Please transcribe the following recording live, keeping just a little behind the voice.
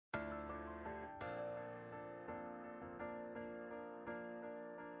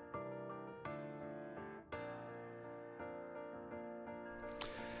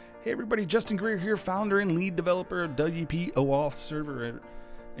Hey everybody, Justin Greer here, founder and lead developer of OAuth Server.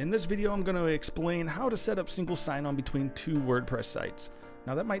 In this video, I'm going to explain how to set up single sign-on between two WordPress sites.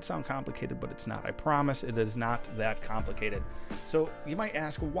 Now that might sound complicated, but it's not. I promise it is not that complicated. So you might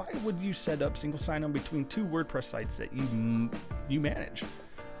ask, why would you set up single sign-on between two WordPress sites that you manage?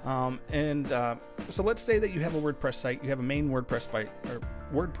 So let's say that you have a WordPress site, you have a main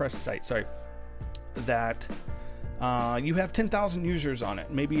WordPress site, that you have 10,000 users on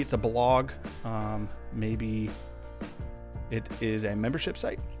it. Maybe it's a blog, maybe it is a membership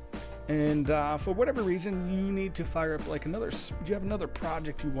site, and for whatever reason you need to fire up like you have another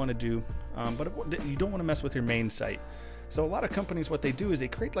project you want to do, but you don't want to mess with your main site. So a lot of companies, what they do is they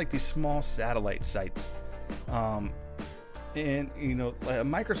create like these small satellite sites, and you know,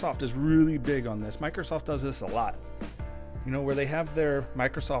 Microsoft is really big on this. Microsoft does this a lot. You know, where they have their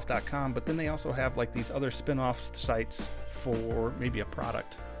Microsoft.com, but then they also have like these other spin-off sites for maybe a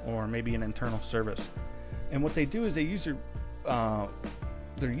product or maybe an internal service. And what they do is they use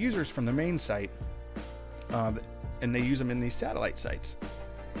their users from the main site, and they use them in these satellite sites.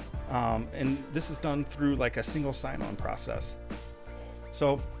 And this is done through like a single sign-on process.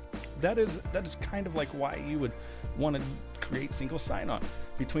 So that is kind of like why you would want to create single sign-on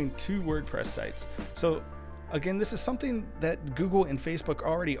between two WordPress sites. So again, this is something that Google and Facebook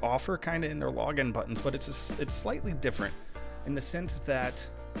already offer kind of in their login buttons, but it's slightly different in the sense that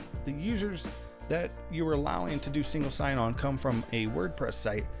the users that you're allowing to do single sign-on come from a WordPress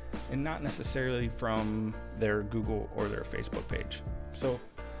site and not necessarily from their Google or their Facebook page. So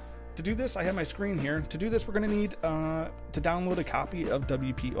to do this, I have my screen here. To do this, we're going to need to download a copy of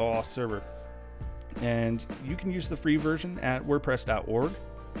OAuth Server. And you can use the free version at wordpress.org.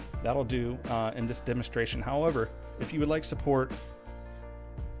 That'll do in this demonstration. However, if you would like support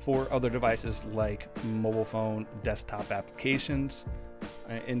for other devices like mobile phone, desktop applications,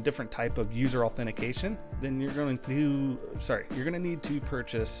 and different type of user authentication, then you're going to need to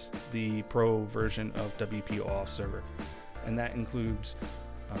purchase the pro version of OAuth Server, and that includes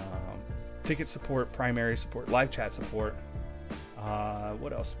ticket support, primary support, live chat support.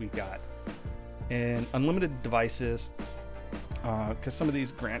 What else we got? And unlimited devices. Because some of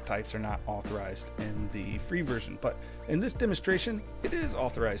these grant types are not authorized in the free version, but in this demonstration it is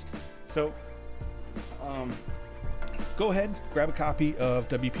authorized. So go ahead, grab a copy of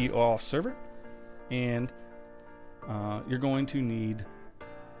OAuth Server, and you're going to need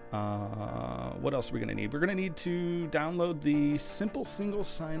what else are we going to need? We're going to need to download the simple single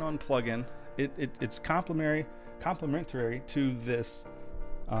sign-on plugin. It's complementary to this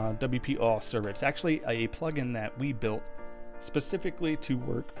OAuth Server. It's actually a plugin that we built specifically to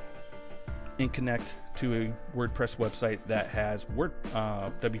work and connect to a WordPress website that has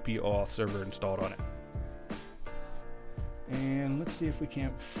OAuth Server installed on it. And let's see if we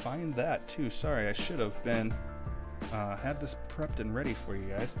can't find that too. Sorry, I should have been had this prepped and ready for you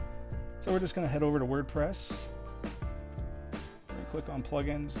guys. So we're just going to head over to WordPress. We're going to click on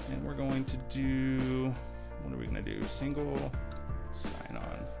plugins, and we're going to do, what are we going to do? Single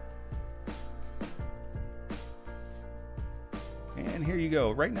sign-on. And here you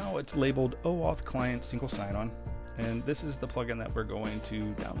go. Right now it's labeled OAuth Client Single Sign-On, and this is the plugin that we're going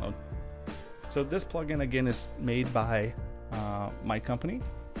to download. So this plugin again is made by my company,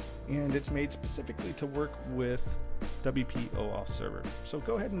 and it's made specifically to work with OAuth Server. So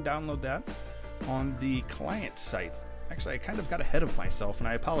go ahead and download that on the client site. Actually, I kind of got ahead of myself, and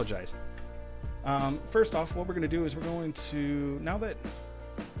I apologize. First off, what we're going to do is we're going to,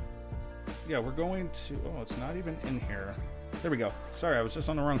 oh, it's not even in here. There we go. Sorry, I was just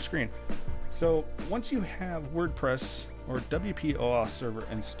on the wrong screen. So once you have WordPress or OAuth Server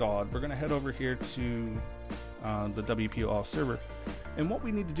installed, we're going to head over here to the OAuth Server. And what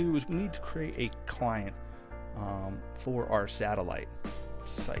we need to do is we need to create a client for our satellite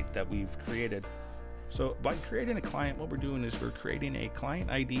site that we've created. So by creating a client, what we're doing is we're creating a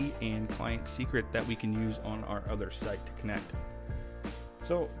client ID and client secret that we can use on our other site to connect.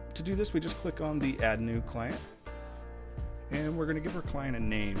 So to do this, we just click on the Add New Client. And we're going to give our client a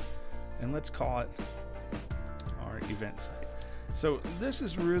name, and let's call it our event site. So this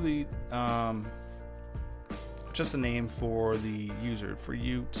is really just a name for the user, for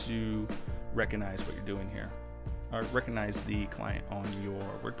you to recognize what you're doing here, or recognize the client on your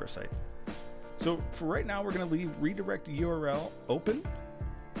WordPress site. So for right now, we're going to leave redirect URL open,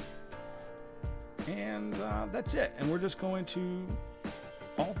 and that's it. And we're just going to,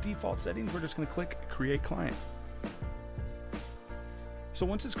 all default settings, we're just going to click Create Client. So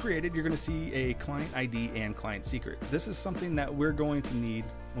once it's created, you're going to see a client ID and client secret. This is something that we're going to need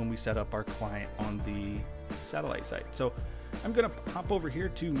when we set up our client on the satellite site. So I'm gonna hop over here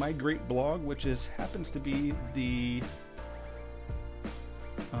to Migrate Blog, which happens to be the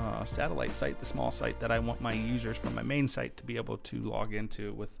satellite site, the small site that I want my users from my main site to be able to log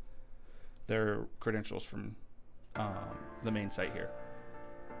into with their credentials from the main site here.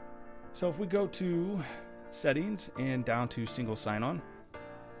 So if we go to Settings and down to Single Sign-On,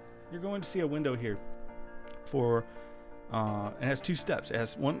 you're going to see a window here for it has two steps. It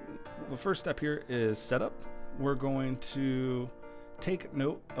has one. The first step here is Setup. We're going to take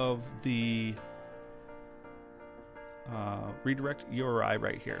note of the redirect URI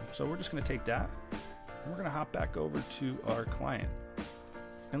right here. So we're just going to take that and we're going to hop back over to our client,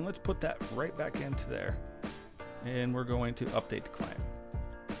 and let's put that right back into there, and we're going to update the client.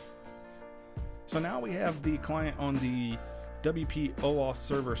 So now we have the client on the WP OAuth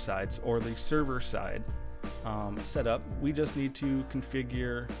server sides, or the server side, set up. We just need to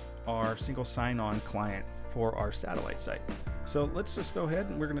configure our single sign-on client for our satellite site. So let's just go ahead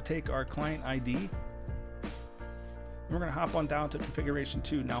and we're going to take our client ID. We're going to hop on down to configuration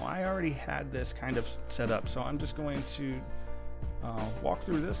 2. Now I already had this kind of set up, so I'm just going to walk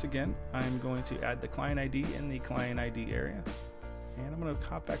through this again. I'm going to add the client ID in the client ID area, and I'm going to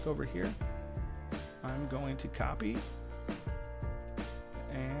hop back over here. I'm going to copy,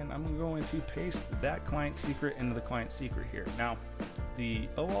 and I'm going to paste that client secret into the client secret here. Now the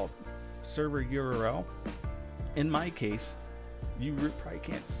OAuth server URL, in my case, you probably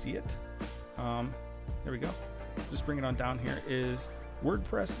can't see it. There we go. Just bring it on down here, is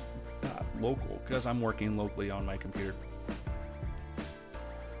WordPress.local, because I'm working locally on my computer.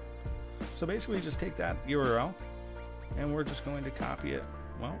 So basically just take that URL and we're just going to copy it.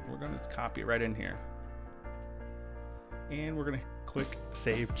 Well, we're going to copy it right in here, and we're going to click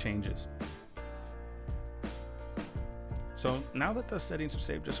Save Changes. So now that the settings are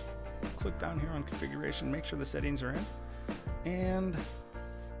saved, just click down here on configuration, make sure the settings are in, and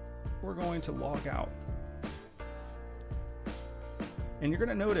we're going to log out. And you're going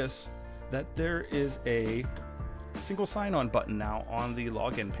to notice that there is a single sign-on button now on the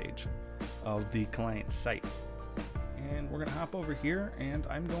login page of the client site. And we're going to hop over here, and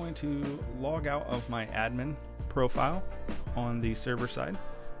I'm going to log out of my admin profile on the server side.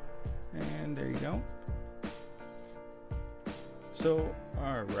 And there you go. So,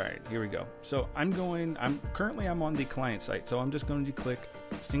 all right, here we go. So I'm currently on the client site, so I'm just going to click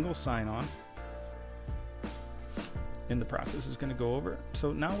single sign-on. And the process is going to go over.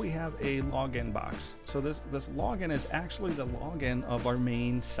 So now we have a login box. So this login is actually the login of our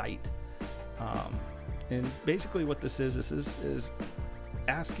main site. And basically what this is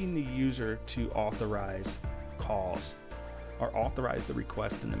asking the user to authorize calls or authorize the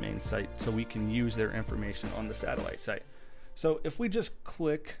request in the main site so we can use their information on the satellite site. So if we just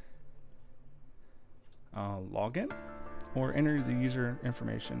click login, or enter the user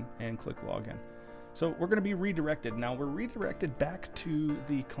information and click login. So we're going to be redirected. Now we're redirected back to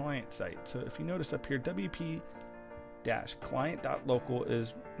the client site. So if you notice up here, wp-client.local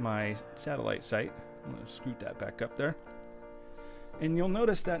is my satellite site. I'm going to scoot that back up there. And you'll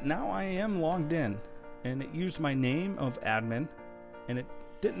notice that now I am logged in, and it used my name of admin, and it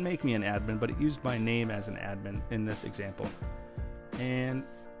didn't make me an admin, but it used my name as an admin in this example. And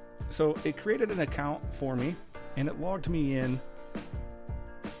so it created an account for me, and it logged me in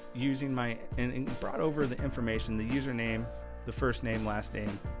using and brought over the information, the username, the first name, last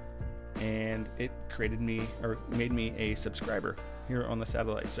name, and it created me, or made me, a subscriber here on the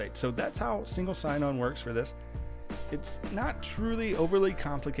satellite site. So that's how single sign-on works for this. It's not truly overly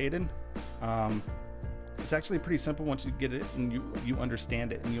complicated. It's actually pretty simple once you get it and you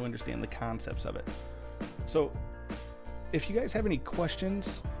understand it and you understand the concepts of it. So if you guys have any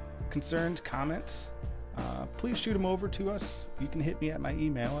questions, concerns, comments, please shoot them over to us. You can hit me at my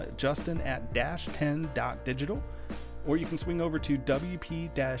email at justin@-10.digital, or you can swing over to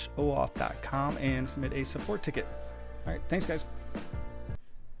wp-oauth.com and submit a support ticket. All right, thanks guys.